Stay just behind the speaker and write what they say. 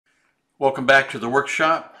Welcome back to the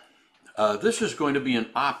workshop. This is going to be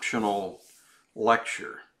an optional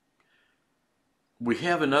lecture. We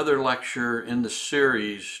have another lecture in the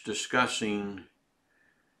series discussing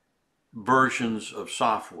versions of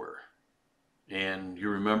software. And you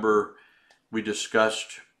remember we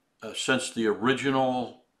discussed since the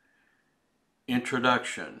original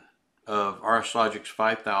introduction of RSLogix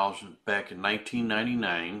 5000 back in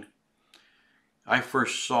 1999. I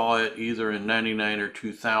first saw it either in 99 or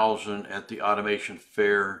 2000 at the Automation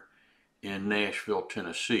Fair in Nashville,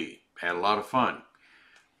 Tennessee. Had a lot of fun.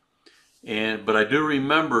 But I do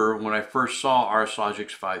remember when I first saw RSLogix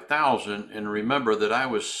 5000, and remember that I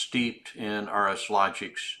was steeped in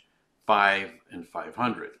RSLogix 5 and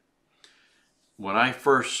 500. When I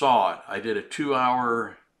first saw it, I did a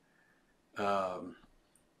 2-hour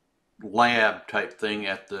lab type thing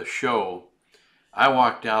at the show. I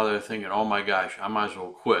walked out of there thinking, oh my gosh, I might as well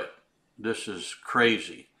quit. This is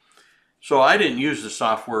crazy. So I didn't use the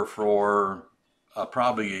software for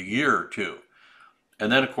probably a year or two.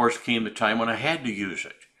 And then of course came the time when I had to use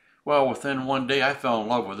it. Well, within one day I fell in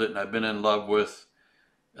love with it, and I've been in love with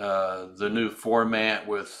the new format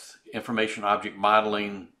with information object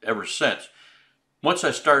modeling ever since. Once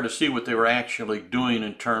I started to see what they were actually doing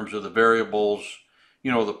in terms of the variables,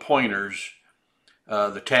 you know, the pointers,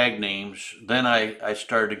 the tag names, then I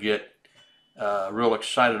started to get real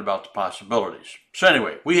excited about the possibilities. So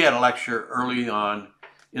anyway, we had a lecture early on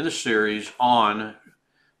in the series on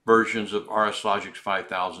versions of RSLogix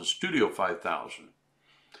 5000, Studio 5000,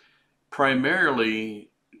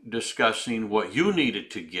 primarily discussing what you needed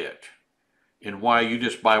to get and why you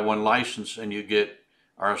just buy one license and you get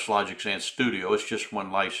RSLogix and Studio. It's just one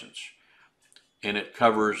license, and it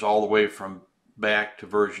covers all the way from back to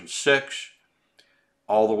version 6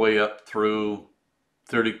 all the way up through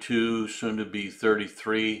 32, soon to be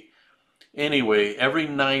 33. Anyway, every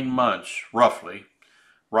 9 months, roughly,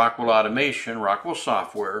 Rockwell Automation, Rockwell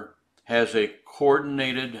Software, has a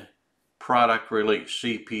coordinated product release,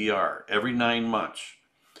 CPR, every 9 months.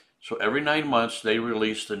 So every 9 months, they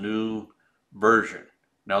release the new version.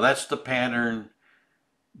 Now that's the pattern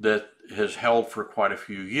that has held for quite a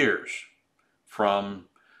few years, from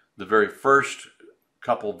the very first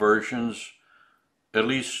couple versions at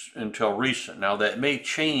least until recent. Now that may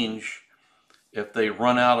change if they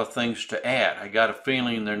run out of things to add. I got a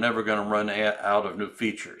feeling they're never going to run out of new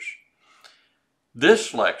features.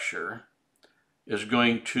 This lecture is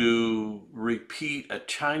going to repeat a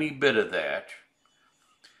tiny bit of that.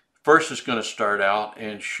 First, it's going to start out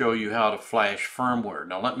and show you how to flash firmware.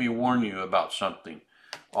 Now let me warn you about something.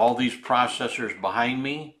 All these processors behind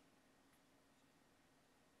me,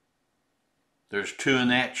 there's 2 in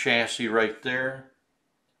that chassis right there.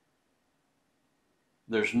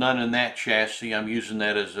 There's none in that chassis. I'm using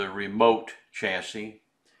that as a remote chassis.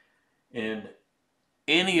 And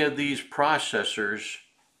any of these processors,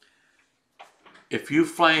 if you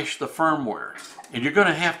flash the firmware, and you're going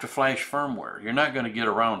to have to flash firmware, you're not going to get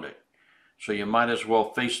around it. So you might as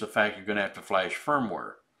well face the fact you're going to have to flash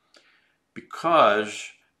firmware, because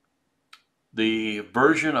the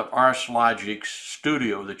version of RSLogix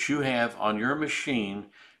Studio that you have on your machine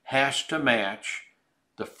has to match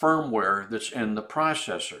the firmware that's in the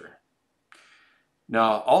processor.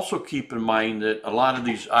 Now also keep in mind that a lot of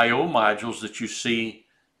these I/O modules that you see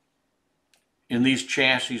in these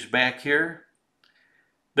chassis back here,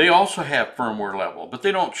 they also have firmware level, but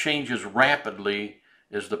they don't change as rapidly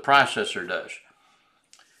as the processor does.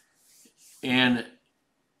 And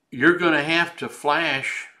you're going to have to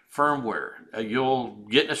flash firmware. You'll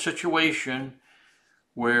get in a situation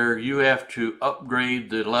where you have to upgrade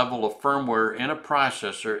the level of firmware in a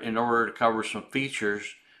processor in order to cover some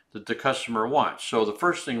features that the customer wants. So the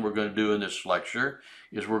first thing we're going to do in this lecture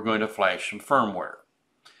is we're going to flash some firmware.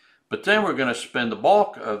 But then we're going to spend the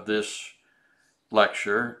bulk of this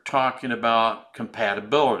lecture talking about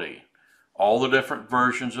compatibility, all the different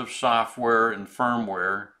versions of software and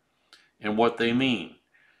firmware and what they mean.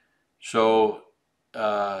 So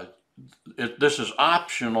this is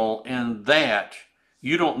optional in that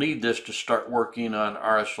you don't need this to start working on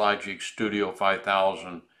RSLogix Studio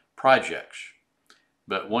 5000 projects.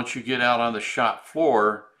 But once you get out on the shop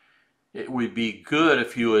floor, it would be good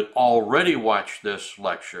if you had already watched this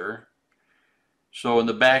lecture. So in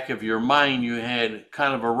the back of your mind, you had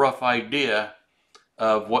kind of a rough idea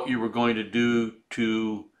of what you were going to do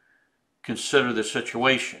to consider the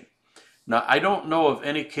situation. Now, I don't know of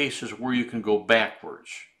any cases where you can go backwards.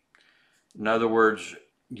 In other words,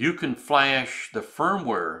 you can flash the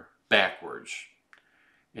firmware backwards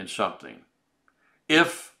in something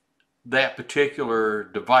if that particular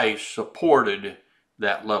device supported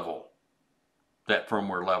that level, that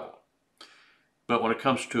firmware level. But when it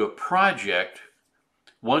comes to a project,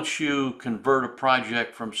 once you convert a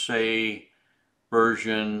project from, say,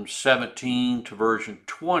 version 17 to version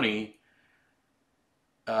 20,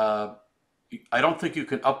 I don't think you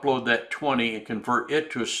can upload that 20 and convert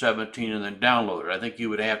it to a 17 and then download it. I think you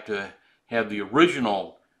would have to have the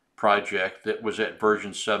original project that was at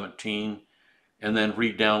version 17 and then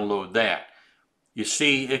re-download that. You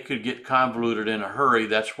see, it could get convoluted in a hurry.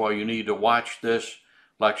 That's why you need to watch this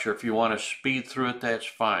lecture. If you want to speed through it, that's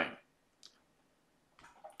fine.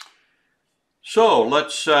 So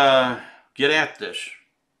let's get at this.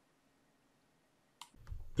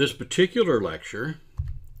 This particular lecture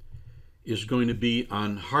is going to be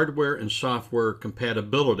on hardware and software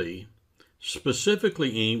compatibility,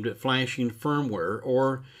 specifically aimed at flashing firmware,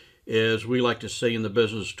 or as we like to say in the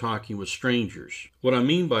business, talking with strangers. What I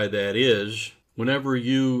mean by that is, whenever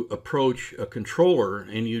you approach a controller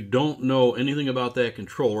and you don't know anything about that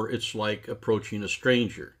controller, it's like approaching a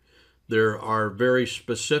stranger. There are very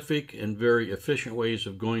specific and very efficient ways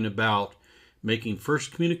of going about making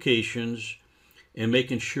first communications and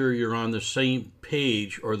making sure you're on the same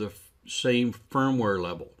page or the same firmware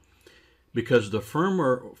level, because the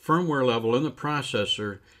firmware level in the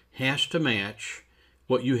processor has to match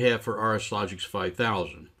what you have for RSLogix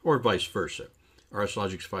 5000, or vice versa.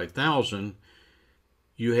 RSLogix 5000,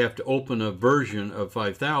 you have to open a version of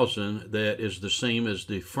 5000 that is the same as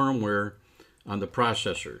the firmware on the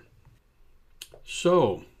processor.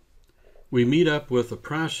 So we meet up with a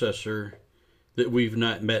processor that we've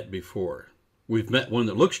not met before. We've met one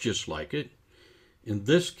that looks just like it. In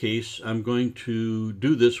this case, I'm going to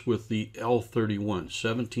do this with the L31,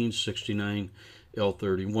 1769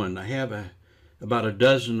 L31. I have about a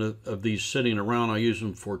dozen of these sitting around. I use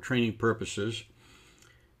them for training purposes.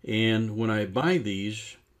 And when I buy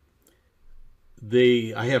these,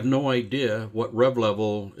 I have no idea what rev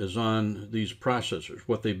level is on these processors,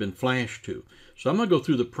 what they've been flashed to. So I'm going to go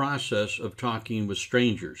through the process of talking with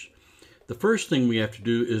strangers. The first thing we have to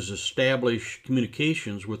do is establish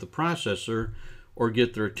communications with the processor or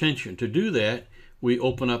get their attention. To do that, we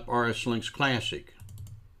open up RSLinx Classic.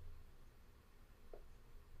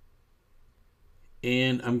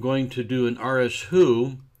 And I'm going to do an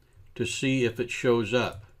RSWho to see if it shows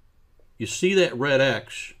up. You see that red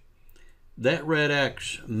X? That red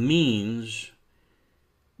X means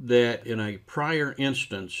that in a prior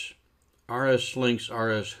instance, RSLinx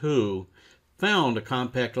RSWho found a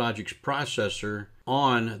CompactLogix processor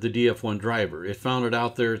on the DF1 driver. It found it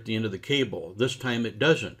out there at the end of the cable. This time it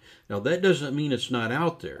doesn't. Now that doesn't mean it's not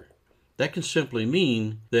out there. That can simply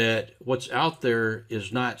mean that what's out there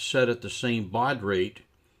is not set at the same baud rate,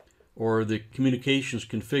 or the communications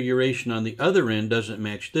configuration on the other end doesn't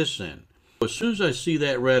match this end. As soon as I see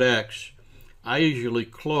that red X, I usually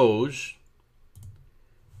close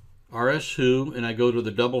RSWho and I go to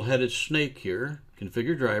the double-headed snake here,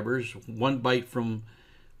 configure drivers, one byte from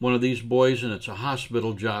one of these boys and it's a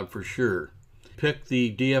hospital job for sure. Pick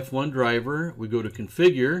the DF1 driver, we go to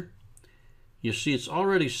configure. You see it's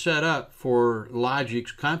already set up for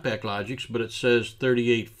Logix, CompactLogix, but it says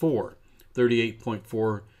 38.4,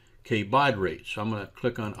 38.4K baud rate. So I'm going to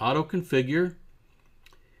click on auto configure.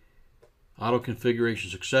 Auto configuration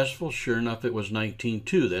successful. Sure enough, it was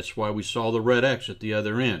 19.2. That's why we saw the red X at the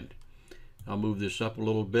other end. I'll move this up a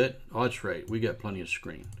little bit. Oh, that's right. We got plenty of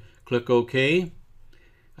screen. Click OK.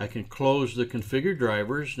 I can close the configure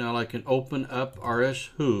drivers. Now I can open up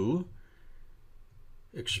RSWho.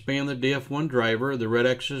 Expand the DF1 driver. The red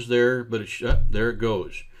X is there, but it's there it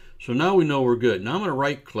goes. So now we know we're good. Now I'm going to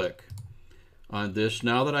right click on this.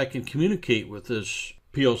 Now that I can communicate with this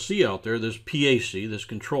PLC out there, this PAC, this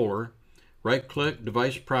controller, right click,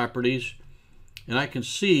 device properties, and I can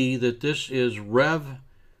see that this is Rev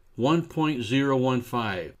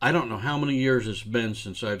 1.015. I don't know how many years it's been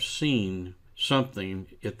since I've seen something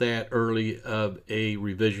at that early of a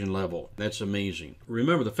revision level. That's amazing.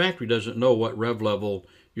 Remember, the factory doesn't know what rev level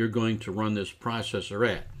you're going to run this processor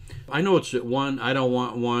at. I know it's at 1. I don't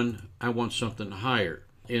want 1. I want something higher.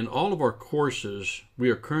 In all of our courses, we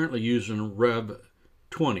are currently using Rev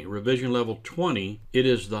 20, revision level 20. It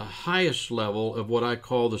is the highest level of what I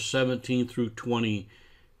call the 17 through 20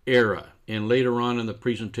 era. And later on in the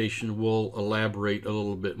presentation, we'll elaborate a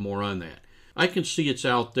little bit more on that. I can see it's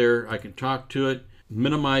out there. I can talk to it,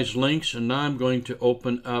 minimize links, and now I'm going to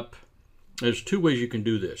open up. There's two ways you can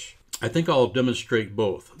do this. I think I'll demonstrate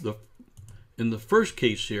both. In the first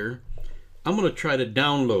case here, I'm going to try to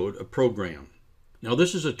download a program. Now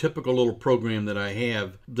this is a typical little program that I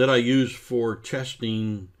have that I use for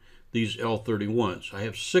testing these L31s. I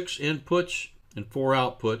have 6 inputs and 4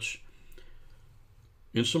 outputs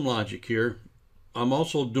in some logic here. I'm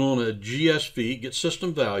also doing a GSV, get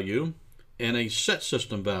system value, and a set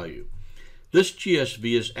system value. This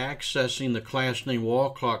GSV is accessing the class name wall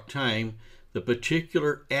clock time, the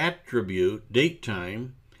particular attribute date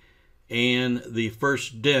time, and the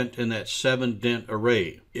first dent in that 7 dent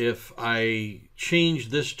array. If I change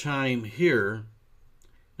this time here,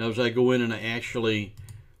 now as I go in and I actually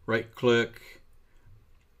right click,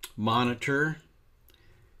 monitor,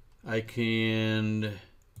 I can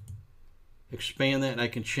expand that and I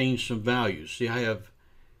can change some values. See, I have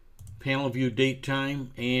panel view date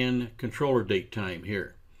time and controller date time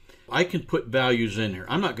here. I can put values in here.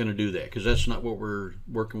 I'm not going to do that because that's not what we're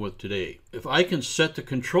working with today. If I can set the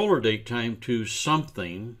controller date time to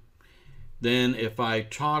something, then if I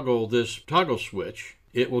toggle this toggle switch,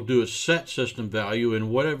 it will do a set system value, and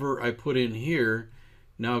whatever I put in here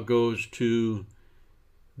now goes to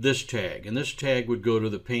this tag, and this tag would go to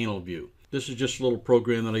the panel view. This is just a little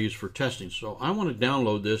program that I use for testing. So I want to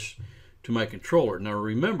download this to my controller. Now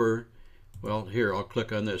remember, well, here, I'll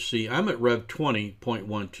click on this. See, I'm at Rev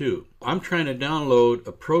 20.12. I'm trying to download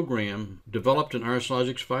a program developed in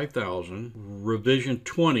RSLogix 5000, revision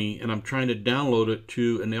 20, and I'm trying to download it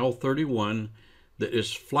to an L31 that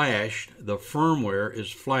is flashed. The firmware is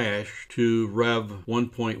flashed to Rev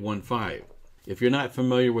 1.15. If you're not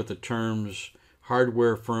familiar with the terms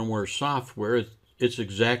hardware, firmware, software, it's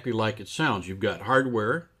exactly like it sounds. You've got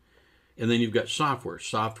hardware, and then you've got software.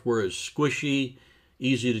 Software is squishy,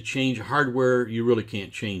 easy to change. Hardware, you really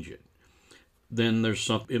can't change it. Then there's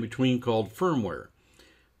something in between called firmware.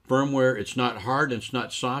 Firmware, it's not hard and it's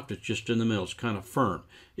not soft, it's just in the middle. It's kind of firm.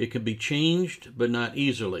 It can be changed, but not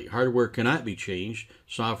easily. Hardware cannot be changed.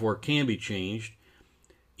 Software can be changed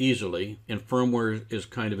easily, and firmware is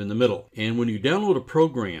kind of in the middle. And when you download a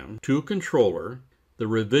program to a controller, the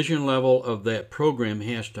revision level of that program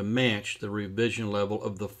has to match the revision level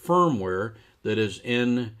of the firmware that is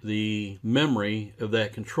in the memory of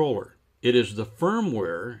that controller. It is the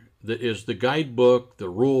firmware that is the guidebook, the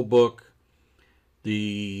rule book,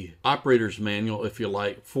 the operator's manual, if you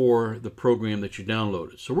like, for the program that you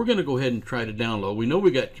downloaded. So we're going to go ahead and try to download. We know we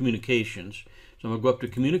got communications, so I'm going to go up to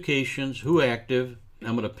communications, who active.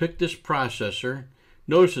 I'm going to pick this processor.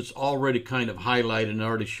 Notice it's already kind of highlighted and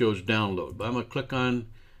already shows download, but I'm going to click on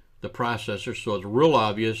the processor so it's real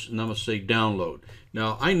obvious, and I'm going to say download.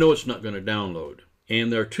 Now I know it's not going to download,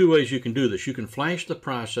 and there are two ways you can do this. You can flash the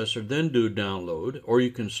processor, then do download, or you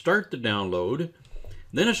can start the download.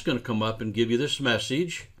 Then it's going to come up and give you this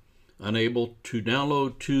message, unable to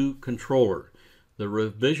download to controller. The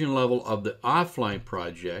revision level of the offline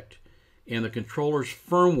project and the controller's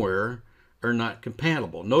firmware are not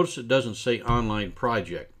compatible. Notice it doesn't say online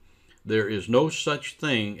project. There is no such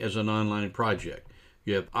thing as an online project.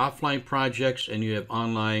 You have offline projects and you have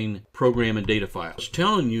online program and data files. It's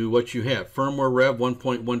telling you what you have. Firmware Rev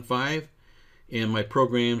 1.15 and my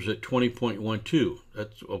program's at 20.12.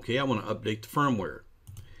 That's okay. I want to update the firmware.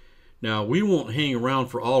 Now we won't hang around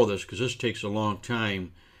for all of this because this takes a long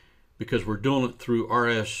time because we're doing it through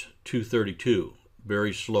RS232.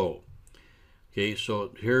 Very slow. Okay,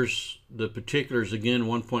 so here's the particulars again,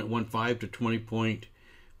 1.15 to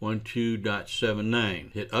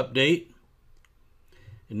 20.12.79. Hit update.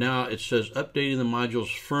 And now it says updating the module's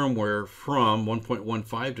firmware from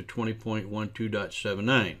 1.15 to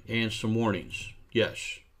 20.12.79. And some warnings.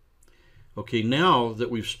 Yes. Okay, now that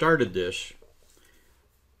we've started this,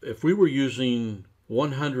 if we were using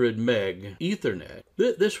 100 meg Ethernet,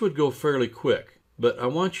 this would go fairly quick. But I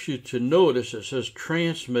want you to notice it says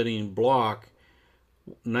transmitting block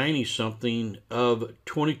 90 something of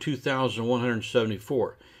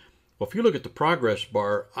 22,174. Well, if you look at the progress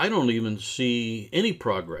bar, I don't even see any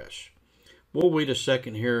progress. We'll wait a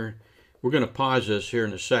second here. We're going to pause this here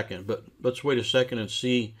in a second, but let's wait a second and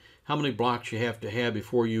see how many blocks you have to have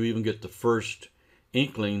before you even get the first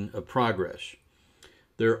inkling of progress.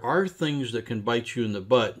 There are things that can bite you in the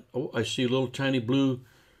butt. Oh, I see a little tiny blue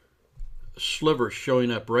sliver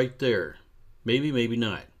showing up right there. Maybe, maybe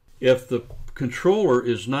not. If the controller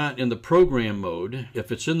is not in the program mode,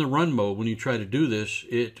 if it's in the run mode, when you try to do this,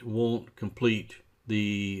 it won't complete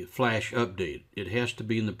the flash update. It has to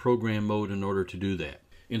be in the program mode in order to do that.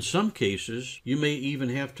 In some cases, you may even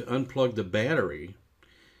have to unplug the battery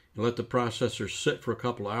and let the processor sit for a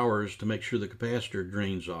couple hours to make sure the capacitor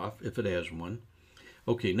drains off, if it has one.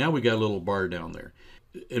 Okay, now we got a little bar down there.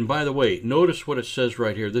 And by the way, notice what it says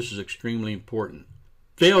right here. This is extremely important.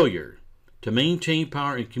 Failure to maintain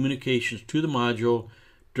power and communications to the module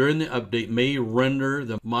during the update may render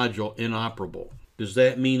the module inoperable. Does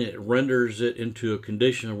that mean it renders it into a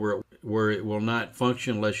condition where it will not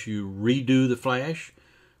function unless you redo the flash?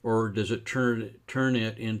 Or does it turn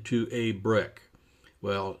it into a brick?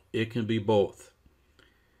 Well, it can be both.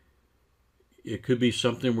 It could be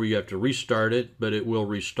something where you have to restart it, but it will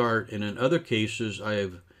restart. And in other cases, I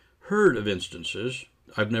have heard of instances,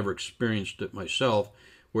 I've never experienced it myself,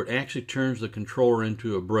 where it actually turns the controller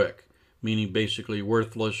into a brick, meaning basically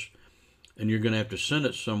worthless, and you're going to have to send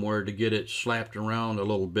it somewhere to get it slapped around a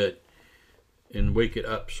little bit and wake it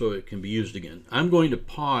up so it can be used again. I'm going to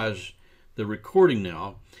pause the recording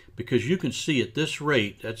now because you can see at this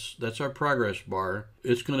rate, that's our progress bar,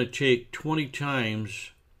 it's going to take 20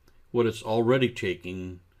 times what it's already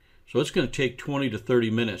taking. So it's going to take 20 to 30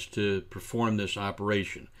 minutes to perform this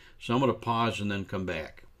operation. So I'm going to pause and then come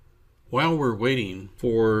back. While we're waiting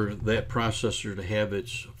for that processor to have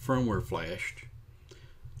its firmware flashed,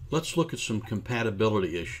 let's look at some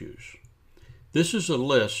compatibility issues. This is a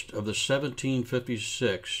list of the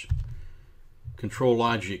 1756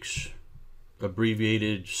 ControlLogix,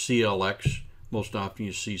 abbreviated CLX. Most often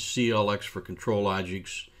you see CLX for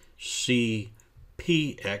ControlLogix,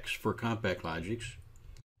 CPX for CompactLogix.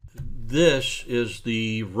 This is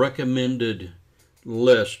the recommended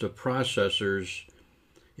list of processors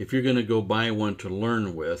if you're going to go buy one to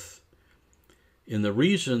learn with. And the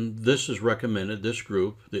reason this is recommended, this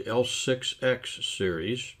group, the L6X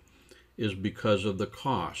series, is because of the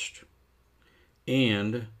cost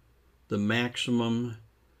and the maximum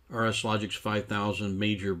RSLogix 5000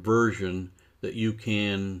 major version that you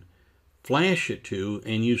can flash it to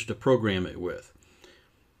and use to program it with.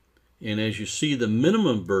 And as you see, the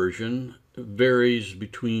minimum version varies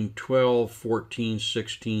between 12, 14,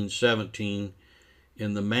 16, 17,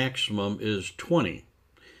 and the maximum is 20.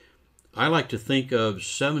 I like to think of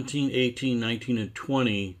 17, 18, 19, and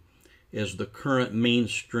 20 as the current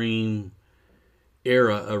mainstream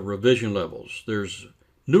era of revision levels. There's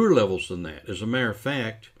newer levels than that. As a matter of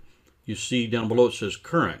fact, you see down below it says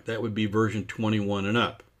current. That would be version 21 and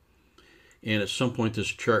up. And at some point this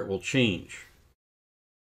chart will change.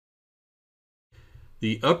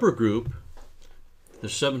 The upper group, the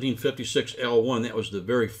 1756 L1, that was the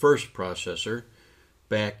very first processor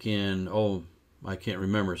back in, I can't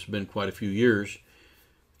remember, it's been quite a few years,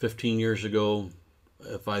 15 years ago.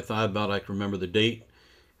 If I thought about it, I can remember the date.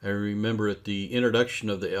 I remember at the introduction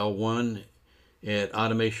of the L1 at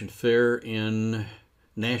Automation Fair in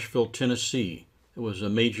Nashville, Tennessee. It was a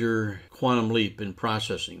major quantum leap in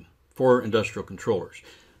processing for industrial controllers.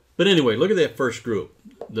 But anyway, look at that first group.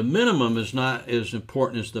 The minimum is not as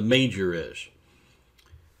important as the major is.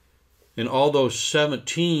 And although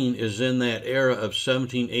 17 is in that era of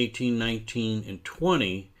 17, 18, 19, and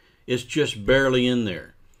 20, it's just barely in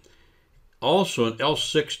there. Also, an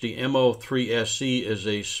L60 MO3SE is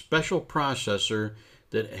a special processor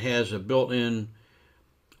that has a built-in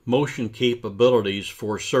motion capabilities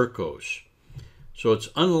for Sercos. So it's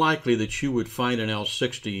unlikely that you would find an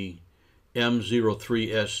L60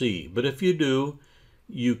 M03SE. But if you do,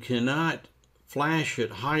 you cannot flash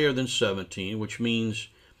it higher than 17, which means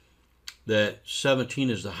that 17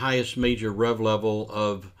 is the highest major rev level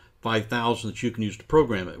of 5000 that you can use to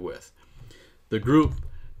program it with. The group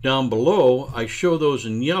down below, I show those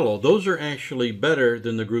in yellow. Those are actually better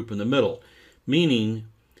than the group in the middle, meaning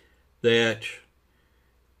that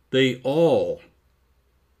they all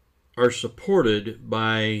are supported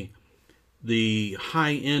by the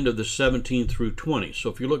high end of the 17 through 20. So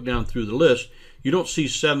if you look down through the list, you don't see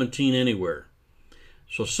 17 anywhere.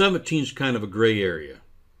 So 17 is kind of a gray area.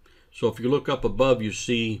 So if you look up above, you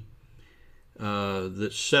see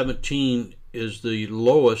that 17 is the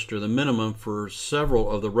lowest or the minimum for several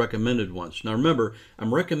of the recommended ones. Now remember,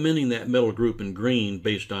 I'm recommending that middle group in green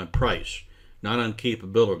based on price, not on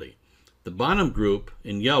capability. The bottom group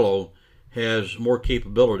in yellow has more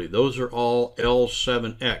capability. Those are all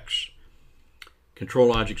L7X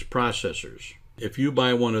ControlLogix processors. If you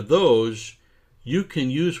buy one of those, you can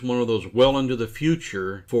use one of those well into the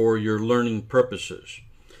future for your learning purposes.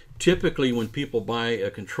 Typically, when people buy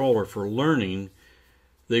a controller for learning,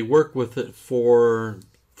 they work with it for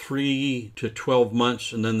 3 to 12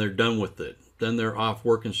 months and then they're done with it. Then they're off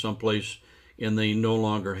working someplace and they no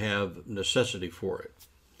longer have necessity for it.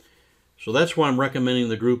 So that's why I'm recommending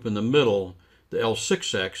the group in the middle, the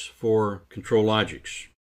L6X for ControlLogix.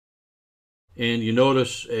 And you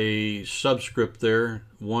notice a subscript there,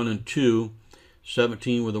 1 and 2,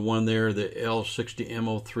 17 with the 1 there, the L60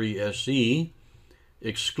 MO3SE,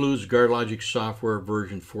 excludes GuardLogix software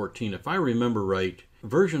version 14. If I remember right,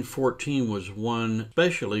 version 14 was one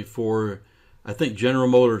especially for, I think, General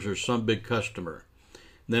Motors or some big customer.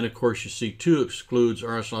 And then, of course, you see 2 excludes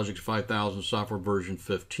RSLogix 5000 software version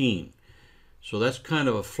 15. So that's kind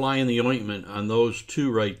of a fly in the ointment on those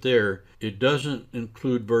 2 right there. It doesn't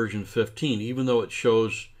include version 15, even though it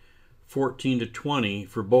shows 14 to 20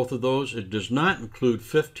 for both of those. It does not include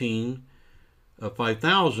 15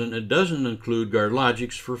 5000. It doesn't include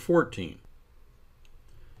RSLogix for 14.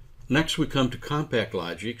 Next we come to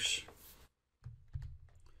CompactLogix,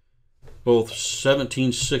 both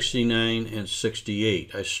 1769 and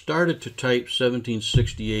 68. I started to type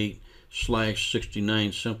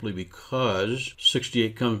 1768/69 simply because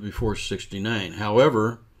 68 comes before 69.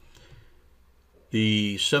 However,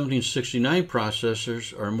 the 1769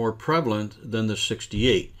 processors are more prevalent than the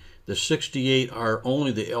 68. The 68 are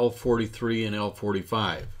only the L43 and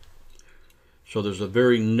L45. So there's a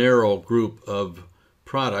very narrow group of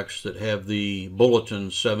products that have the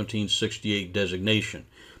bulletin 1768 designation.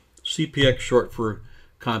 CPX short for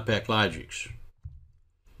CompactLogix.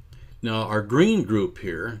 Now our green group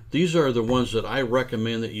here, these are the ones that I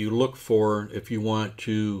recommend that you look for if you want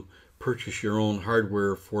to purchase your own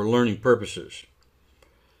hardware for learning purposes.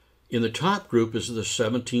 In the top group is the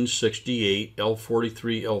 1768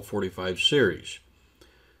 L43, L45 series.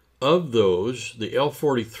 Of those, the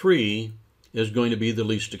L43 is going to be the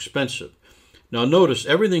least expensive. Now notice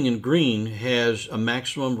everything in green has a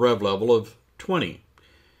maximum rev level of 20.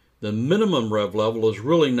 The minimum rev level is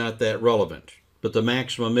really not that relevant, but the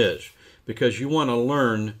maximum is, because you want to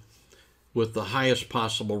learn with the highest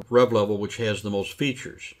possible rev level, which has the most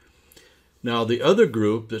features. Now the other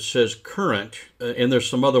group that says current, and there's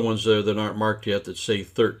some other ones there that aren't marked yet that say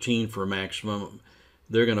 13 for maximum,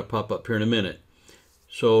 they're going to pop up here in a minute.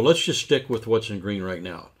 So let's just stick with what's in green right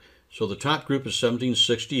now. So the top group is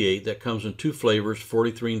 1768. That comes in two flavors,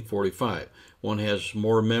 43 and 45. One has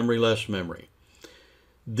more memory, less memory.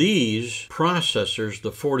 These processors,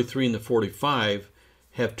 the 43 and the 45,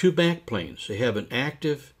 have two backplanes. They have an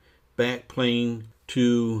active backplane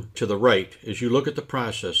to the right. As you look at the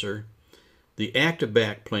processor, the active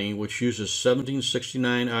backplane, which uses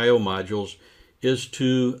 1769 I/O modules, is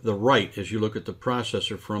to the right as you look at the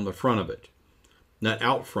processor from the front of it. Not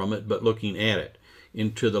out from it, but looking at it.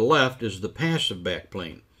 And to the left is the passive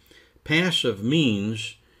backplane. Passive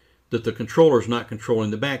means that the controller is not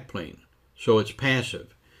controlling the backplane, so it's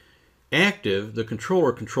passive. Active, the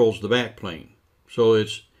controller controls the backplane, so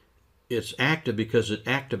it's active because it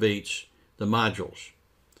activates the modules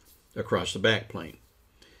across the backplane.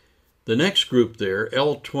 The next group there,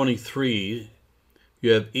 L23,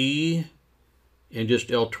 you have E and just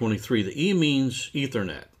L23. The E means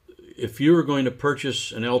Ethernet. If you are going to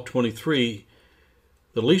purchase an L23,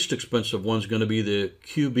 the least expensive one is going to be the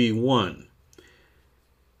QB1.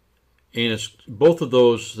 And it's both of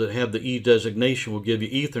those that have the E designation will give you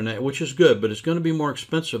Ethernet, which is good, but it's going to be more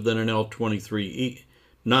expensive than an L23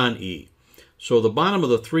 non-E. So the bottom of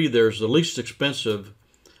the three there is the least expensive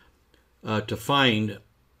to find,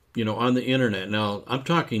 on the internet. Now, I'm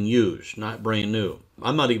talking used, not brand new.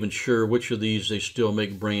 I'm not even sure which of these they still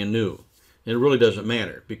make brand new. And it really doesn't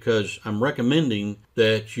matter, because I'm recommending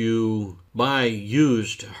that you buy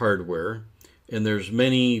used hardware, and there's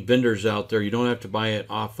many vendors out there. You don't have to buy it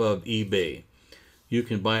off of eBay. You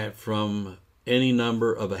can buy it from any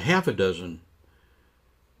number of a half a dozen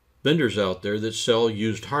vendors out there that sell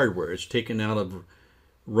used hardware. It's taken out of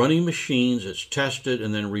running machines, it's tested,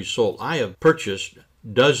 and then resold. I have purchased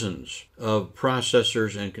dozens of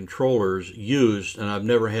processors and controllers used, and I've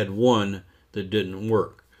never had one that didn't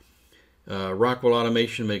work. Rockwell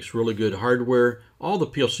Automation makes really good hardware. All the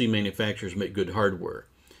PLC manufacturers make good hardware.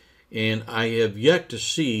 And I have yet to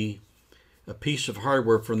see a piece of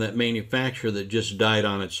hardware from that manufacturer that just died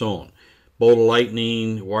on its own. Bolt of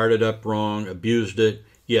lightning, wired it up wrong, abused it.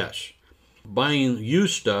 Yes. Buying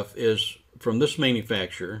used stuff is from this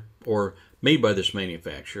manufacturer or made by this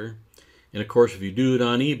manufacturer. And of course, if you do it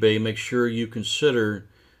on eBay, make sure you consider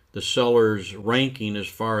the seller's ranking as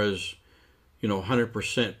far as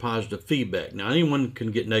 100% positive feedback. Now, anyone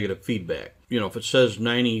can get negative feedback. If it says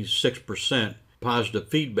 96% positive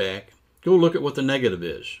feedback, go look at what the negative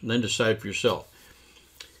is and then decide for yourself.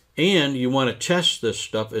 And you want to test this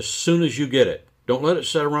stuff as soon as you get it. Don't let it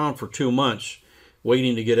sit around for 2 months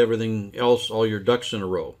waiting to get everything else, all your ducks in a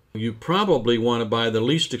row. You probably want to buy the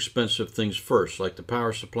least expensive things first, like the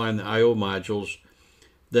power supply and the I/O modules,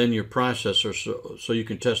 then your processor, so you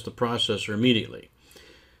can test the processor immediately.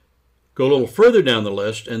 Go a little further down the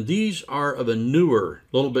list, and these are of a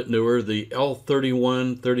little bit newer, the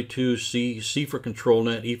L31, 32C, C for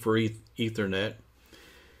ControlNet, E for Ethernet,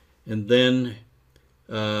 and then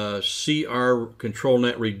CR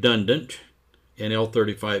ControlNet Redundant, and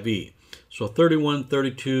L35E. So 31,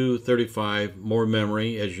 32, 35, more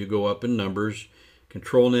memory as you go up in numbers,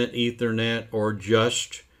 ControlNet, Ethernet, or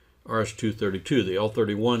just RS-232. The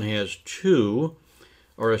L31 has two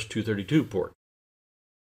RS-232 ports.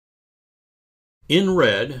 In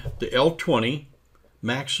red, the L20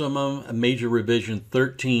 maximum major revision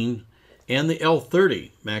 13 and the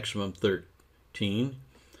L30 maximum 13,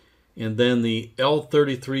 and then the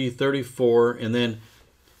L33, 34, and then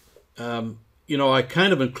you know, I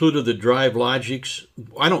kind of included the RSLogix.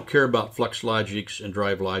 I don't care about RSLogix and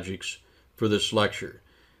RSLogix for this lecture.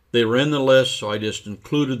 They were in the list, so I just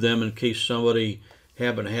included them in case somebody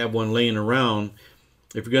happened to have one laying around.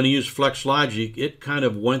 If you're going to use RSLogix, it kind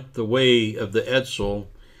of went the way of the Edsel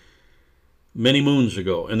many moons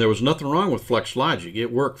ago. And there was nothing wrong with RSLogix.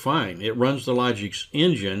 It worked fine. It runs the Logix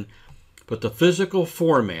engine, but the physical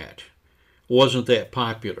format wasn't that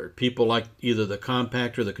popular. People liked either the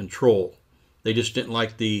compact or the control. They just didn't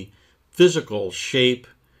like the physical shape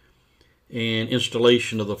and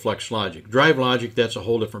installation of the RSLogix. RSLogix, that's a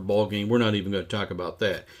whole different ballgame. We're not even going to talk about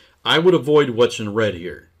that. I would avoid what's in red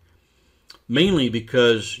here, mainly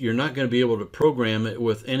because you're not going to be able to program it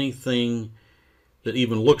with anything that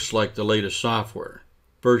even looks like the latest software,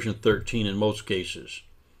 version 13 in most cases.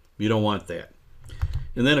 You don't want that.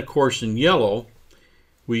 And then, of course, in yellow,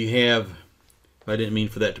 we have, I didn't mean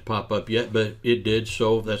for that to pop up yet, but it did,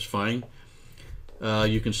 so that's fine.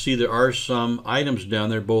 You can see there are some items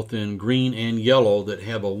down there, both in green and yellow, that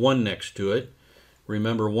have a 1 next to it.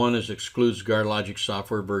 Remember, 1 excludes RSLogix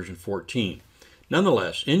software version 14.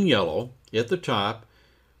 Nonetheless, in yellow, at the top,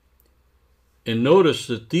 and notice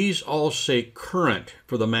that these all say current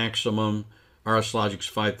for the maximum RSLogix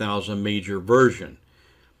 5000 major version.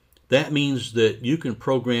 That means that you can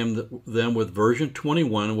program them with version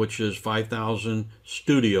 21, which is 5000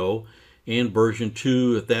 Studio, and version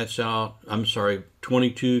 2, if that's out,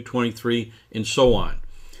 22, 23, and so on.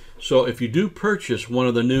 So if you do purchase one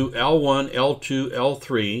of the new L1, L2,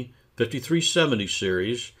 L3, 5370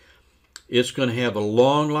 series, it's going to have a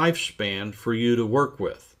long lifespan for you to work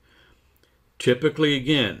with. Typically,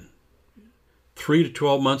 again, 3 to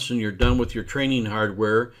 12 months and you're done with your training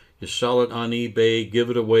hardware. You sell it on eBay,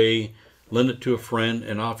 give it away, lend it to a friend,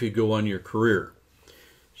 and off you go on your career.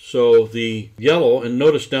 So the yellow, and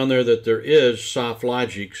notice down there that there is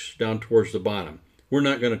RSLogix down towards the bottom. We're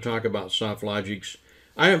not going to talk about RSLogix.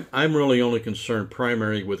 I'm really only concerned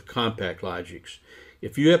primarily with compact Logix.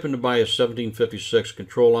 If you happen to buy a 1756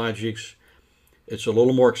 control Logix, it's a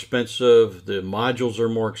little more expensive. The modules are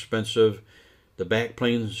more expensive. The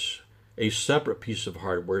backplane's a separate piece of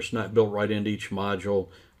hardware. It's not built right into each module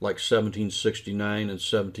like 1769 and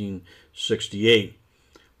 1768.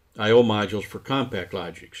 I/O modules for compact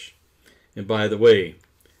Logix. And by the way,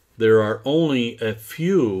 there are only a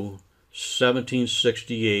few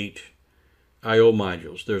 1768 I/O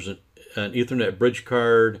modules. There's an Ethernet bridge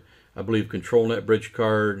card, I believe ControlNet bridge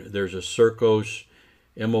card, there's a Circos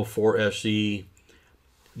MO4SE.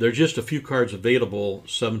 There's just a few cards available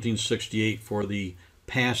 1768 for the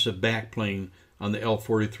passive backplane on the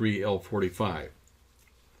L43, L45.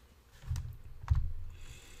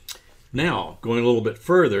 Now, going a little bit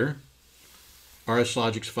further,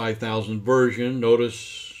 RSLogix 5000 version,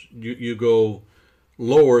 notice you go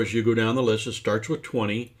lower as you go down the list. It starts with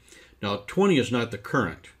 20. Now, 20 is not the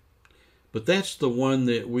current, but that's the one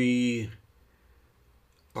that we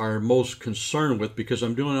are most concerned with because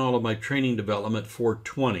I'm doing all of my training development for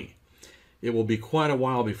 20. It will be quite a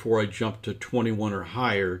while before I jump to 21 or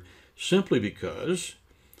higher, simply because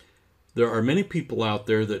there are many people out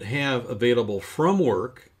there that have available from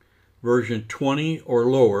work version 20 or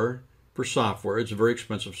lower for software. It's a very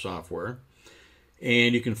expensive software.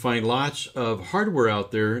 And you can find lots of hardware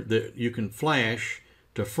out there that you can flash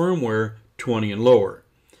to firmware 20 and lower.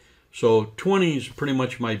 So 20 is pretty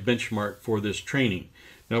much my benchmark for this training.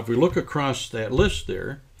 Now if we look across that list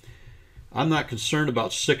there, I'm not concerned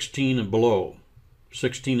about 16 and below,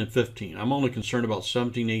 16 and 15. I'm only concerned about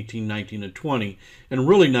 17, 18, 19, and 20, and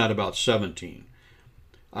really not about 17.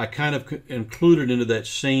 I kind of included into that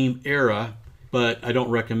same era, but I don't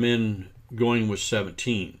recommend going with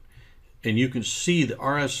 17. And you can see the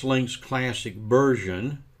RSLinks Classic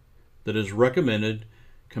version that is recommended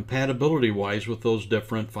compatibility-wise with those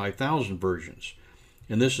different 5000 versions.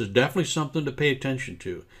 And this is definitely something to pay attention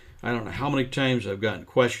to. I don't know how many times I've gotten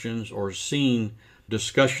questions or seen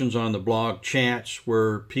discussions on the blog chats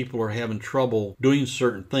where people are having trouble doing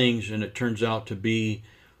certain things and it turns out to be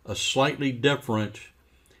a slightly different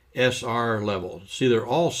SR level. See, they're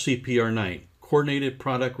all CPR 9, Coordinated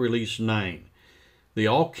Product Release 9. They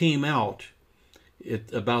all came out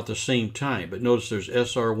at about the same time, but notice there's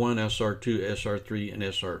SR1, SR2, SR3, and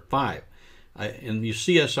SR5. And you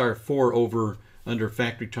see SR4 over under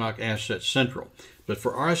Factory Talk Asset Central. But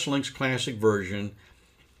for RSLinks Classic version,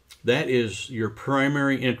 that is your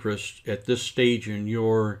primary interest at this stage in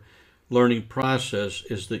your learning process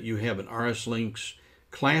is that you have an RSLogix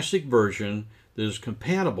classic version that is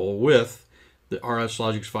compatible with the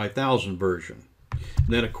RSLogix 5000 version. And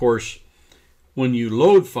then, of course, when you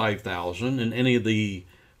load 5000 in any of the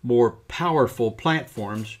more powerful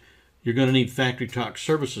platforms, you're going to need Factory Talk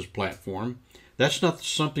Services platform. That's not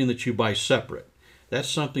something that you buy separate. That's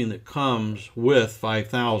something that comes with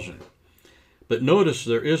 5000. But notice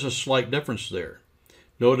there is a slight difference there.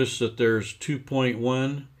 Notice that there's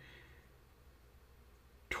 2.1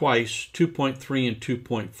 twice, 2.3 and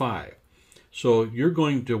 2.5. So you're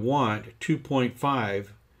going to want 2.5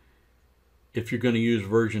 if you're going to use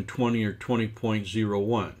version 20 or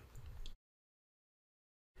 20.01.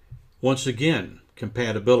 Once again,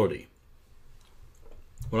 compatibility.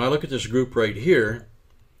 When I look at this group right here,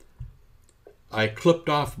 I clipped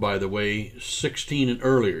off, by the way, 16 and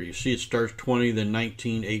earlier. You see it starts 20, then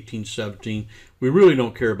 19, 18, 17. We really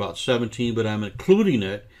don't care about 17, but I'm including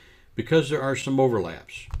it because there are some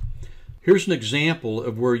overlaps. Here's an example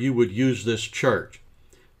of where you would use this chart.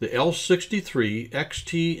 The L63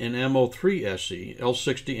 XT and MO3 SE,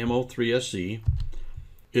 L60 MO3 SE,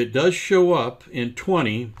 it does show up in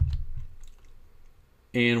 20,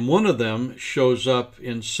 and one of them shows up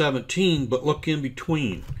in 17, but look in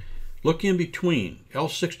between. Look in between,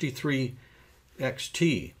 L63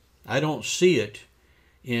 XT. I don't see it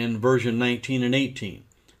in version 19 and 18.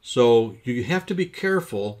 So you have to be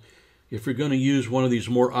careful if you're going to use one of these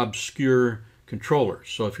more obscure controllers.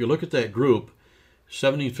 So if you look at that group,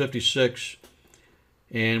 1756,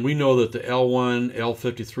 and we know that the L1,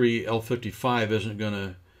 L53, L55 isn't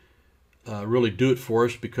going to really do it for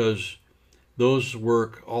us because those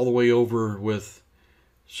work all the way over with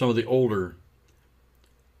some of the older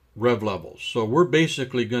rev levels. So we're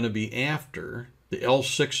basically going to be after the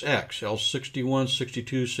L6X, L61,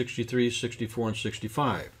 62, 63, 64, and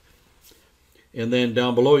 65. And then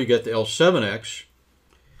down below you got the L7X,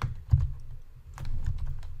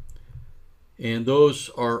 and those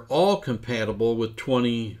are all compatible with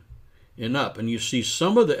 20 and up. And you see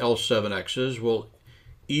some of the L7Xs will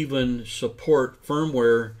even support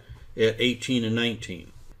firmware at 18 and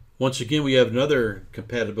 19. Once again, we have another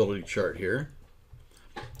compatibility chart here.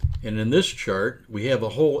 And in this chart, we have a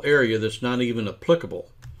whole area that's not even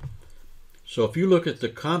applicable. So if you look at the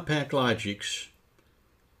CompactLogix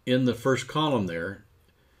in the first column there,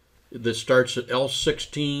 that starts at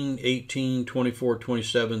L16, 18, 24,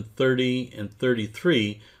 27, 30, and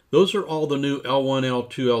 33, those are all the new L1, L2,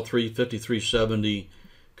 L3, 5370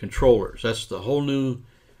 controllers. That's the whole new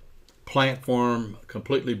platform,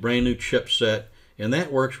 completely brand new chipset, and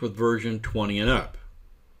that works with version 20 and up.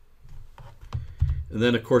 And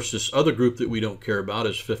then, of course, this other group that we don't care about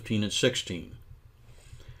is 15 and 16.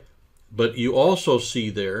 But you also see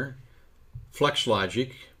there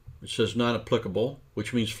FlexLogix. It says not applicable,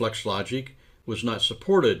 which means FlexLogix was not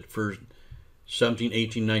supported for 17,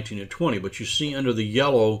 18, 19, and 20. But you see under the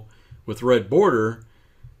yellow with red border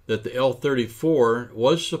that the L34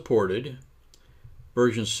 was supported,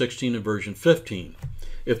 version 16 and version 15.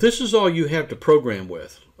 If this is all you have to program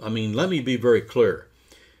with, I mean, let me be very clear.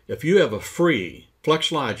 If you have a free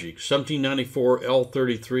FlexLogix 1794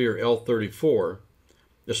 L33 or L34,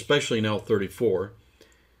 especially in L34,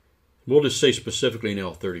 we'll just say specifically in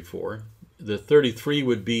L34, the 33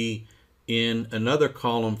 would be in another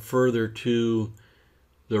column further to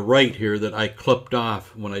the right here that I clipped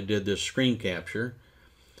off when I did this screen capture.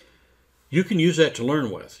 You can use that to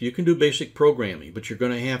learn with. You can do basic programming, but you're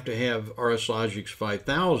going to have RSLogix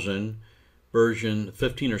 5000 version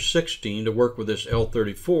 15 or 16 to work with this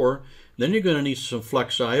L34. Then you're going to need some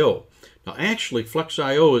FlexIO. Now actually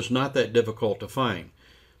FlexIO is not that difficult to find.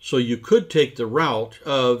 So you could take the route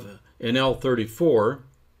of an L34.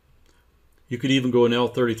 You could even go an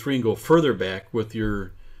L33 and go further back with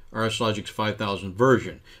your RSLogix 5000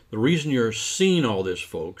 version. The reason you're seeing all this,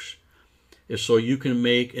 folks, is so you can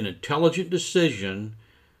make an intelligent decision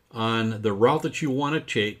on the route that you want to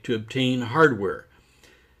take to obtain hardware.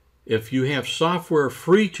 If you have software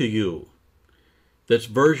free to you that's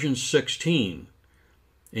version 16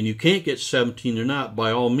 and you can't get 17 or not,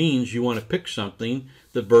 by all means you want to pick something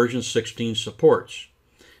that version 16 supports.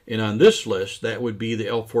 And on this list, that would be the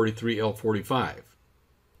L43, L45.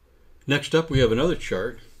 Next up, we have another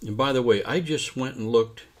chart. And by the way, I just went and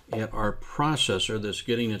looked at our processor that's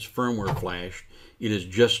getting its firmware flashed. It is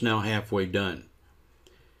just now halfway done.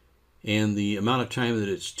 And the amount of time that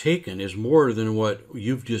it's taken is more than what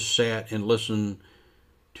you've just sat and listened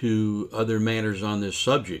to other matters on this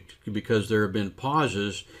subject, because there have been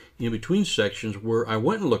pauses in between sections where I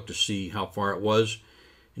went and looked to see how far it was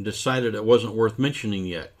and decided it wasn't worth mentioning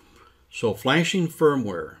yet. So flashing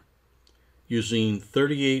firmware using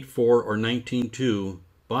 38.4 or 19.2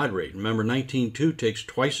 baud rate. Remember, 19.2 takes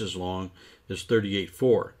twice as long as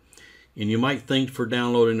 38.4. And you might think for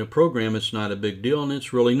downloading a program it's not a big deal, and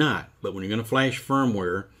it's really not. But when you're going to flash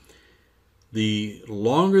firmware, the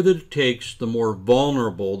longer that it takes, the more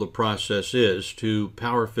vulnerable the process is to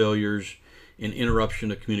power failures and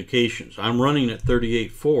interruption of communications. I'm running at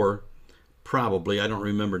 38.4, probably. I don't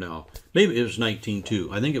remember now. Maybe it was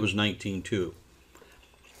 19.2. I think it was 19.2.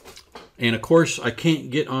 And of course, I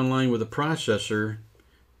can't get online with a processor.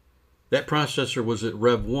 That processor was at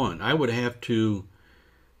Rev 1. I would have to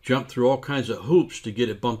jump through all kinds of hoops to get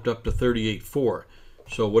it bumped up to 38.4.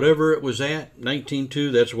 So whatever it was at,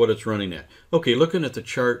 19.2, that's what it's running at. Okay, looking at the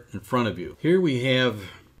chart in front of you. Here we have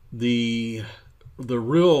the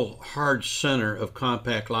real hard center of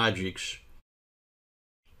Compatibility,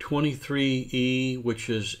 23E,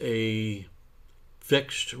 which is a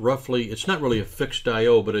fixed, roughly, it's not really a fixed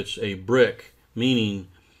I/O, but it's a brick, meaning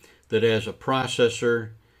that it has a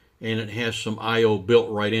processor and it has some I/O built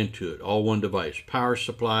right into it, all one device. Power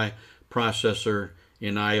supply, processor,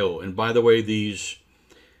 and I/O. And by the way, these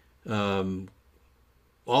all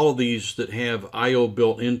of these that have I/O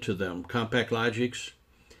built into them, Compatibility,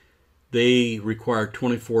 they require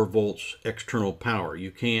 24 volts external power.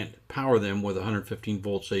 You can't power them with 115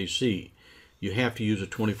 volts AC. You have to use a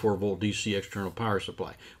 24 volt DC external power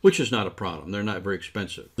supply, which is not a problem. They're not very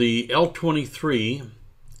expensive. The L23E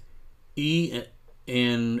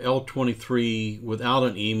and L23 without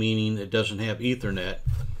an E, meaning it doesn't have Ethernet,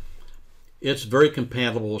 it's very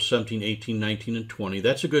compatible with 17, 18, 19, and 20.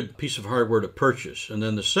 That's a good piece of hardware to purchase. And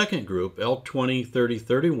then the second group, L20, 30,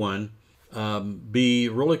 31, be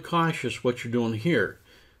really cautious what you're doing here.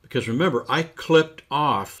 Because remember, I clipped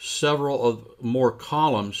off several of more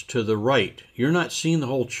columns to the right. You're not seeing the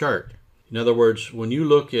whole chart. In other words, when you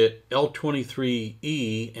look at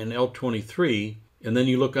L23E and L23, and then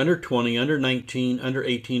you look under 20, under 19, under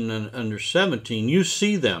 18, and under 17, you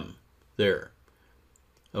see them there.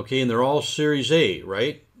 Okay, and they're all Series A,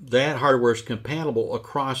 right? That hardware is compatible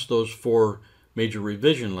across those four major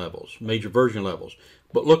version levels.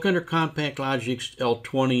 But look under Compatibility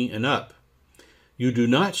L20 and up. You do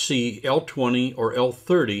not see L20 or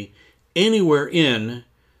L30 anywhere in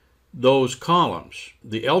those columns.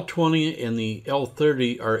 The L20 and the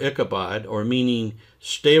L30 are Ichabod, or meaning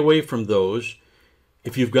stay away from those.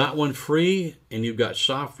 If you've got one free and you've got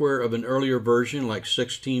software of an earlier version like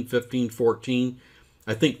 16, 15, 14,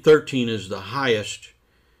 I think 13 is the highest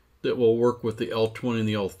that will work with the L20 and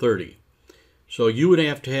the L30. So you would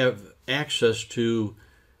have to have access to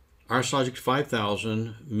RSLogix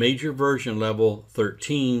 5000 major version level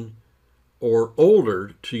 13 or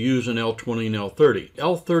older to use an L20 and L30.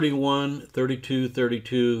 L31, 32,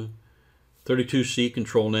 32, 32C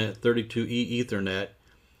ControlNet, 32E Ethernet,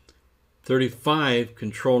 35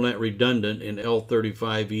 ControlNet redundant, and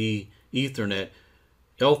L35E Ethernet.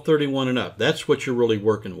 L31 and up, that's what you're really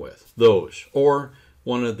working with, those. Or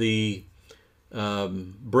one of the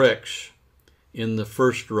bricks in the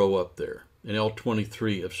first row up there, an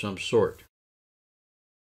L23 of some sort.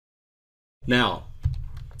 Now,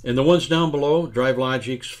 and the ones down below,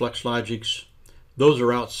 DriveLogix, FlexLogix, those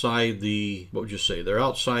are outside the, what would you say, they're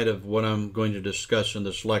outside of what I'm going to discuss in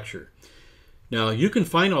this lecture. Now, you can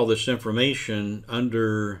find all this information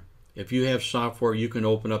under, if you have software, you can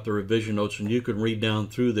open up the revision notes and you can read down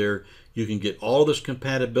through there. You can get all this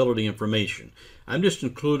compatibility information. I'm just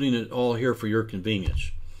including it all here for your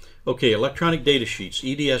convenience. Okay, electronic data sheets,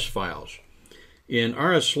 EDS files. In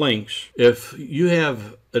RSLinks, if you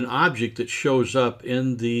have an object that shows up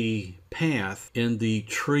in the path in the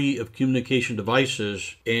tree of communication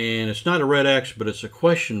devices, and it's not a red X, but it's a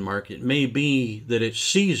question mark, it may be that it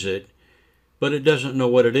sees it, but it doesn't know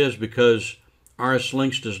what it is because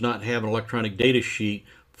RSLinks does not have an electronic data sheet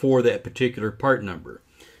for that particular part number.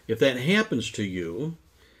 If that happens to you,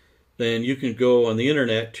 then you can go on the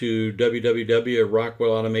internet to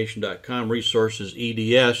www.rockwellautomation.com, resources,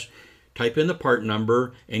 EDS, type in the part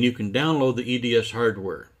number, and you can download the EDS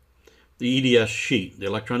hardware, the EDS sheet, the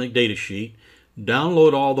electronic data sheet.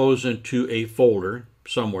 Download all those into a folder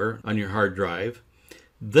somewhere on your hard drive.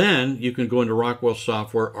 Then you can go into Rockwell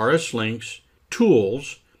Software, RSLinks,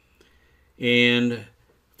 Tools, and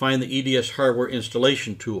find the EDS hardware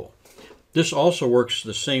installation tool. This also works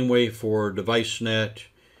the same way for DeviceNet,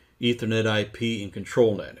 Ethernet IP, and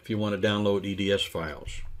ControlNet if you want to download EDS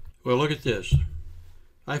files. Well, look at this.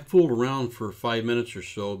 I fooled around for 5 minutes or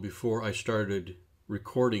so before I started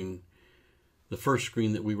recording the first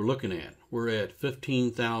screen that we were looking at. We're at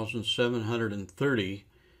 15,730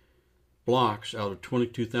 blocks out of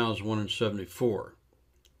 22,174.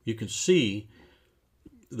 You can see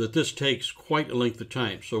that this takes quite a length of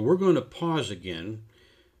time. So we're going to pause again.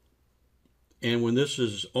 And when this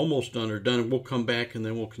is almost done or done, we'll come back and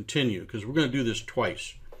then we'll continue, because we're going to do this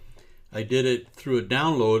twice. I did it through a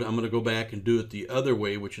download. I'm going to go back and do it the other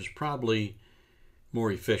way, which is probably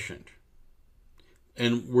more efficient.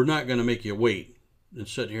 And we're not going to make you wait and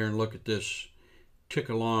sit here and look at this tick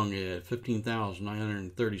along at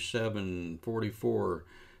 15,937, 44,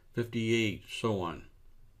 58, so on.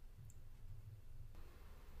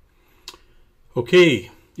 Okay,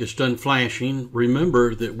 it's done flashing.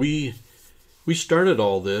 Remember that we started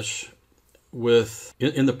all this with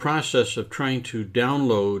in the process of trying to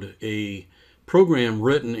download a program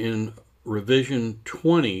written in revision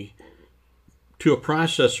 20 to a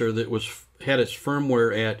processor that had its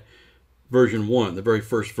firmware at version 1, the very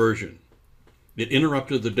first version. It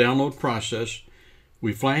interrupted the download process.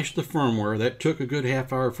 We flashed the firmware. That took a good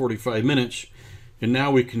half hour, 45 minutes, and now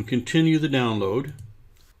we can continue the download.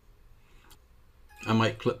 I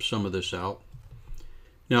might clip some of this out.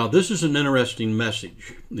 Now, this is an interesting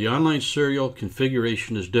message. The online serial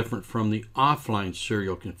configuration is different from the offline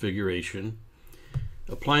serial configuration.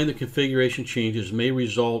 Applying the configuration changes may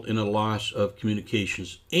result in a loss of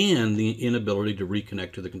communications and the inability to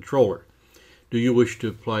reconnect to the controller. Do you wish to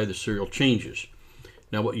apply the serial changes?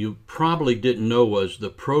 Now, what you probably didn't know was the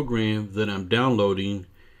program that I'm downloading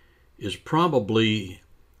is probably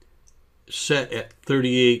set at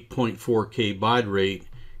 38.4K baud rate.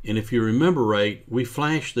 And if you remember right, we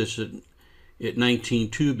flashed this at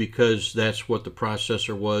 19.2 because that's what the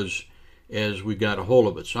processor was as we got a hold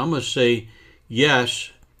of it. So I'm going to say,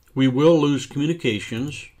 yes, we will lose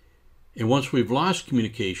communications. And once we've lost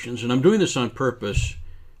communications, and I'm doing this on purpose,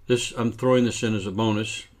 I'm throwing this in as a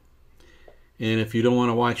bonus. And if you don't want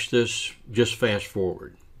to watch this, just fast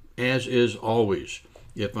forward. As is always,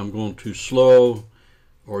 if I'm going too slow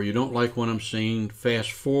or you don't like what I'm saying,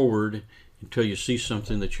 fast forward until you see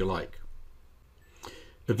something that you like.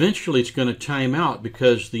 Eventually it's going to time out,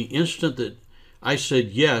 because the instant that I said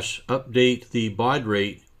yes, update the baud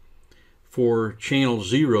rate for channel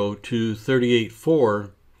 0 to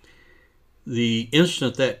 38.4, the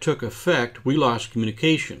instant that took effect, we lost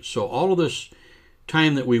communication. So all of this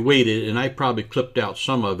time that we waited, and I probably clipped out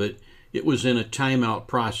some of it, it was in a timeout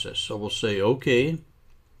process. So we'll say okay.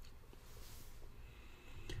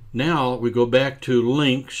 Now we go back to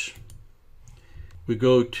links. We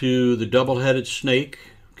go to the double-headed snake,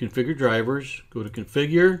 configure drivers, go to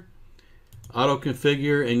configure, auto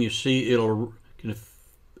configure, and you see it'll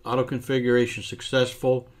auto configuration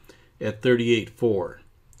successful at 38.4. We'll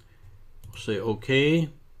say OK.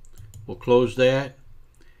 We'll close that.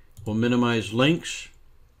 We'll minimize links.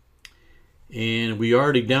 And we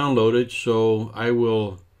already downloaded, so I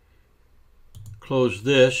will close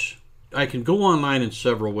this. I can go online in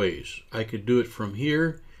several ways. I could do it from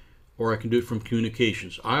here, or I can do it from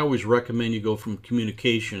communications. I always recommend you go from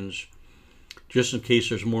communications, just in case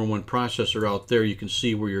there's more than one processor out there, you can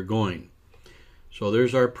see where you're going. So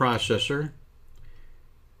there's our processor.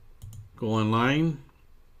 Go online,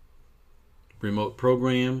 remote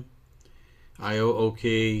program, I/O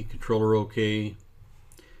OK, controller OK.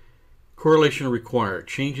 Correlation required.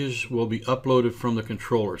 Changes will be uploaded from the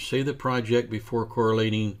controller. Save the project before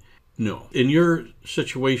correlating. No. In your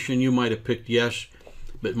situation, you might have picked yes,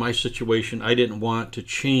 but in my situation, I didn't want to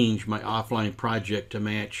change my offline project to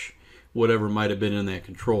match whatever might have been in that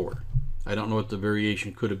controller. I don't know what the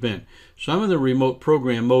variation could have been. So I'm in the remote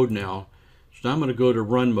program mode now. So I'm going to go to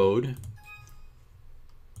run mode.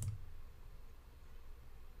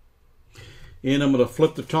 And I'm going to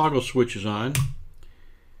flip the toggle switches on.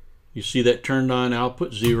 You see that turned on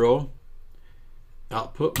output 0,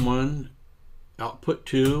 output 1, output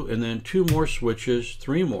 2, and then 2 more switches,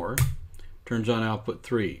 3 more, turns on output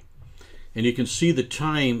 3. And you can see the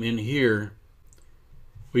time in here.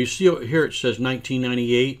 Well, you see here it says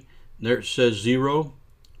 1998, and there it says 0.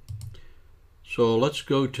 So let's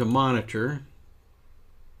go to monitor,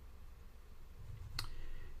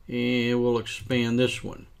 and we'll expand this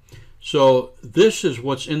one. So this is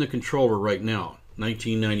what's in the controller right now,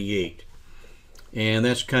 1998, and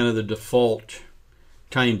that's kind of the default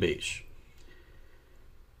time base.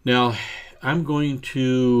 Now I'm going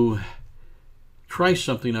to try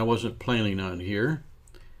something I wasn't planning on here.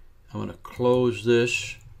 I'm going to close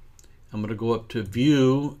this. I'm going to go up to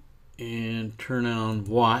view and turn on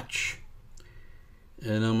watch,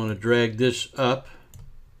 and I'm going to drag this up,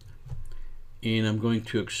 and I'm going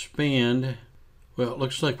to expand. Well, it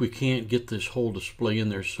looks like we can't get this whole display in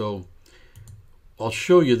there, so I'll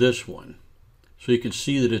show you this one so you can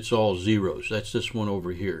see that it's all zeros. That's this one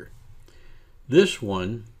over here. This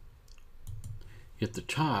one at the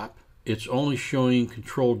top it's only showing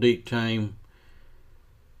control date time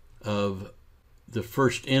of the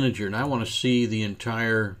first integer, and I want to see the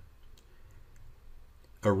entire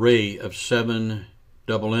array of 7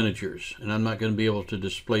 double integers, and I'm not going to be able to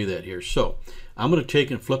display that here. So I'm going to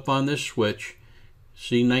take and flip on this switch.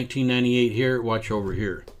 See 1998 here, watch over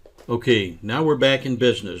here. Okay, now we're back in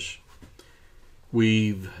business.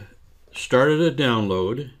 We've started a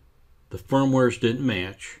download. The firmwares didn't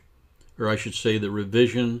match, or I should say the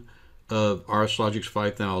revision of RSLogix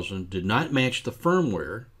 5000 did not match the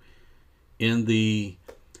firmware in the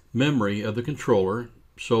memory of the controller,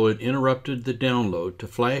 so it interrupted the download to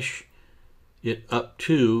flash it up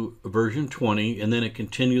to version 20, and then it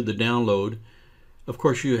continued the download. Of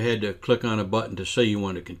course, you had to click on a button to say you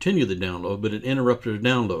want to continue the download, but it interrupted the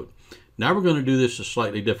download. Now we're going to do this a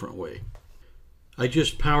slightly different way. I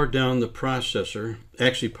just powered down the processor,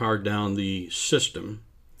 actually powered down the system,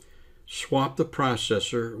 swapped the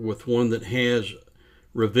processor with one that has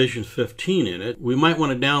revision 15 in it. We might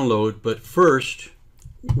want to download, but first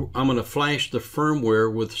I'm going to flash the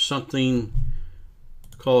firmware with something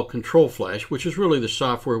called Control Flash, which is really the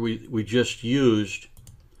software we just used.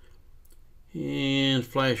 And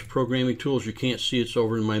Flash Programming Tools, you can't see it's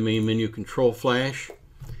over in my main menu, Control Flash,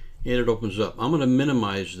 and it opens up. I'm going to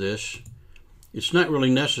minimize this. It's not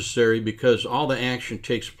really necessary because all the action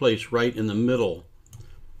takes place right in the middle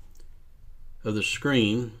of the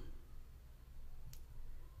screen.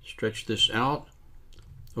 Stretch this out.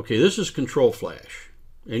 Okay, this is Control Flash,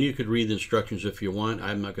 and you could read the instructions if you want.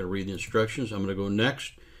 I'm not going to read the instructions. I'm going to go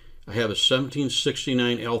next. I have a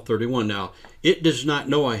 1769 L31. Now, it does not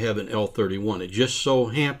know I have an L31. It just so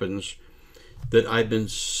happens that I've been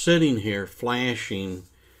sitting here flashing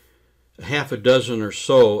half a dozen or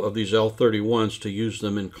so of these L31s to use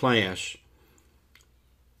them in class.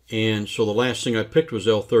 And so the last thing I picked was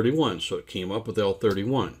L31, so it came up with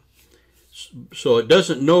L31. So it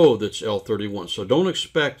doesn't know that's L31. So don't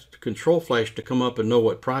expect Control Flash to come up and know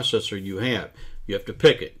what processor you have. You have to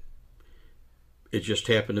pick it. It just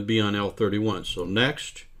happened to be on L31. So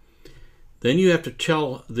next, then you have to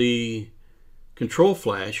tell the Control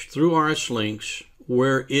Flash through RSLinks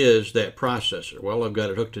where is that processor. Well, I've got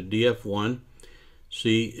it hooked to DF1.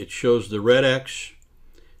 See, it shows the red X.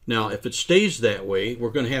 Now, if it stays that way,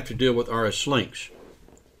 we're going to have to deal with RSLinks.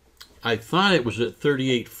 I thought it was at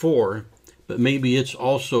 38.4, but maybe it's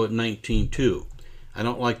also at 19.2. I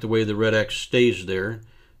don't like the way the red X stays there,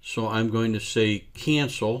 so I'm going to say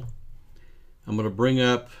cancel. I'm going to bring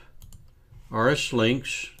up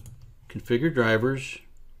RSLinks, configure drivers,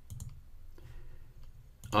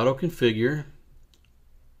 auto configure.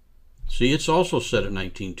 See, it's also set at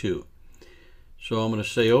 19.2. So I'm going to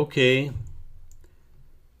say OK,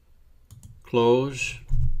 close,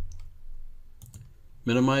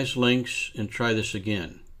 minimize links, and try this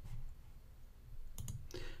again.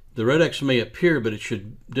 The red X may appear, but it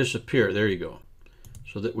should disappear. There you go.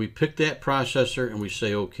 So that we pick that processor and we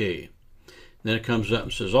say OK. Then it comes up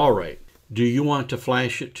and says, all right, do you want to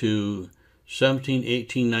flash it to 17,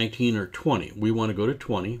 18, 19, or 20? We want to go to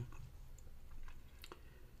 20.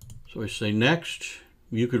 So I say next.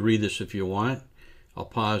 You could read this if you want. I'll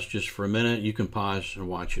pause just for a minute. You can pause and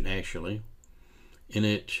watch it actually. And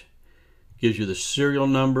it gives you the serial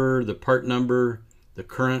number, the part number, the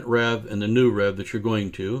current rev, and the new rev that you're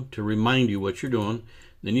going to remind you what you're doing.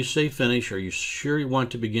 Then you say finish. Are you sure you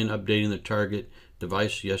want to begin updating the target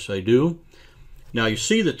device? Yes, I do. Now you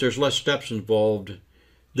see that there's less steps involved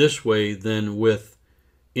this way than with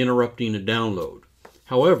interrupting a download.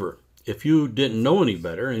 However, if you didn't know any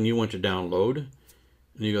better and you went to download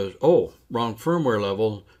and you go, oh, wrong firmware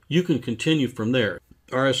level, you can continue from there.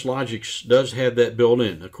 RSLogix does have that built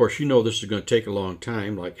in. Of course, you know this is going to take a long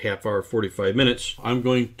time, like half hour, 45 minutes. I'm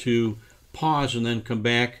going to pause and then come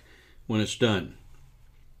back when it's done.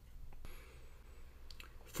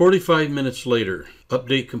 45 minutes later,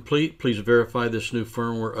 update complete. Please verify this new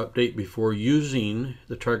firmware update before using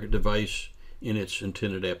the target device in its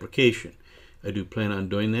intended application. I do plan on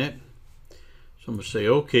doing that. So I'm going to say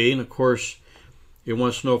OK, and of course it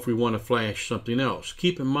wants to know if we want to flash something else.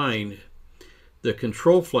 Keep in mind the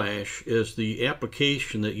Control Flash is the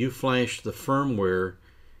application that you flash the firmware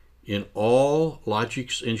in all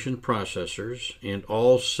Logix engine processors and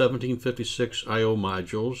all 1756 I/O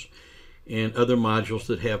modules and other modules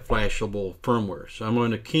that have flashable firmware. So I'm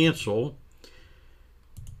going to cancel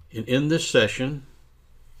and end this session.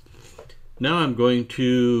 Now I'm going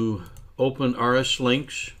to open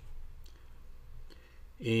RSLinks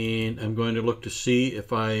and I'm going to look to see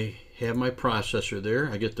if I have my processor there.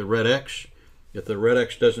 I get the red X. If the red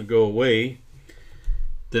X doesn't go away,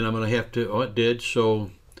 then I'm going to have to, oh, it did,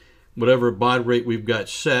 so whatever baud rate we've got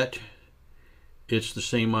set, it's the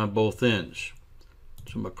same on both ends.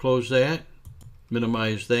 So I'm going to close that,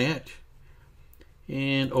 minimize that,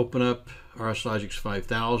 and open up RSLogix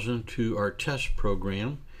 5000 to our test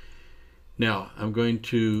program. Now I'm going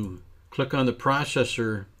to click on the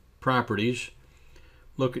processor properties,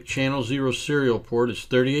 look at channel 0 serial port, it's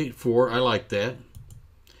 38.4, I like that.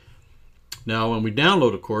 Now when we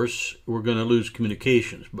download, of course, we're going to lose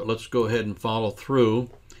communications, but let's go ahead and follow through.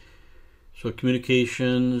 So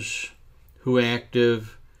communications, who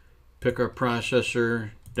active, pick our processor,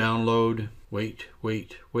 download, wait.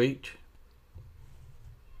 We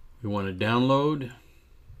want to download,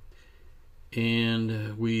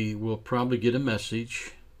 and we will probably get a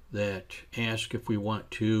message that asks if we want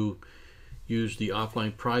to use the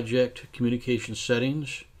offline project communication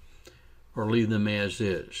settings or leave them as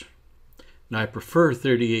is. Now I prefer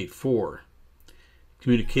 38.4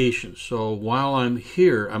 communications, so while I'm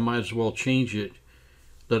here I might as well change it,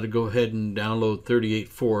 let it go ahead and download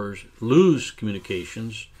 38.4's lose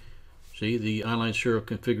communications. See, the online serial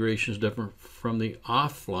configuration is different from the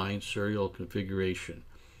offline serial configuration.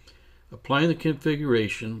 Applying the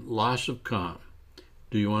configuration, loss of comm.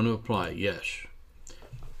 Do you want to apply? Yes.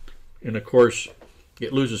 And of course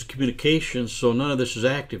it loses communication, so none of this is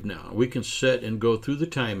active now. We can set and go through the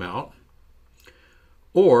timeout,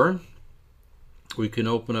 or we can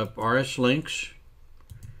open up RSLogix,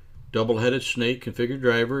 double-headed snake, configure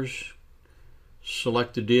drivers,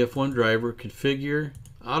 select the DF1 driver, configure,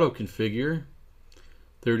 auto-configure,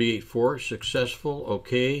 38.4, successful,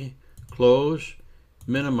 OK, close,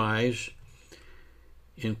 minimize,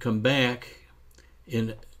 and come back.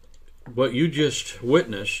 And what you just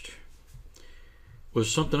witnessed was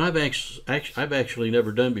something I've actually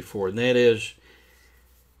never done before, and that is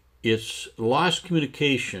it's lost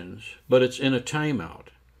communications, but it's in a timeout.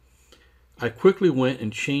 I quickly went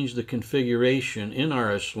and changed the configuration in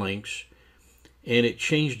RSLogix, and it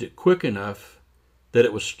changed it quick enough that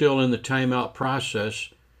it was still in the timeout process.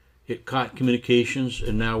 It caught communications,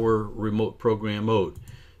 and now we're remote program mode.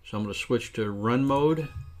 So I'm going to switch to run mode.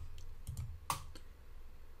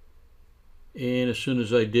 And as soon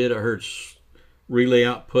as I did, I heard relay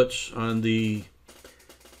outputs on the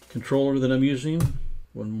controller that I'm using.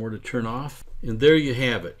 One more to turn off. And there you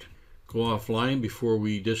have it. Go offline before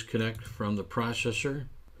we disconnect from the processor.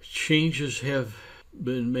 Changes have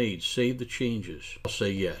been made. Save the changes. I'll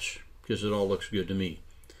say yes, because it all looks good to me.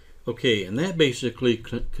 Okay, and that basically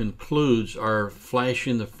concludes our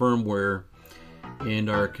flashing the firmware and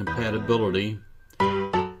our compatibility